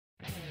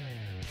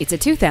It's a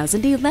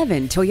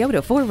 2011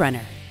 Toyota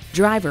 4Runner.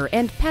 Driver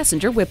and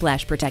passenger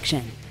whiplash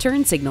protection,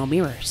 turn signal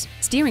mirrors,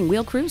 steering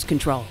wheel cruise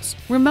controls,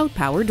 remote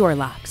power door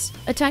locks,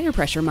 a tire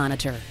pressure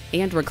monitor,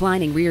 and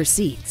reclining rear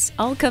seats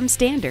all come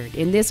standard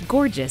in this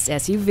gorgeous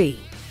SUV.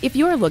 If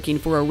you're looking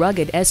for a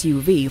rugged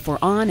SUV for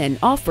on- and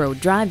off-road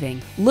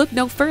driving, look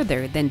no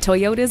further than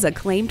Toyota's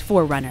acclaimed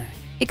 4Runner.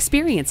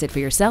 Experience it for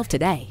yourself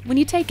today when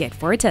you take it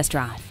for a test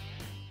drive.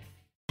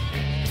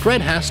 Fred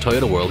Haas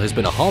Toyota World has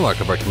been a hallmark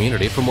of our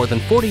community for more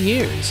than 40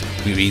 years.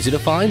 We're easy to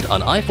find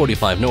on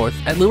I-45 North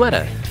at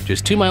Louetta,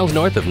 just 2 miles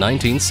north of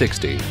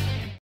 1960.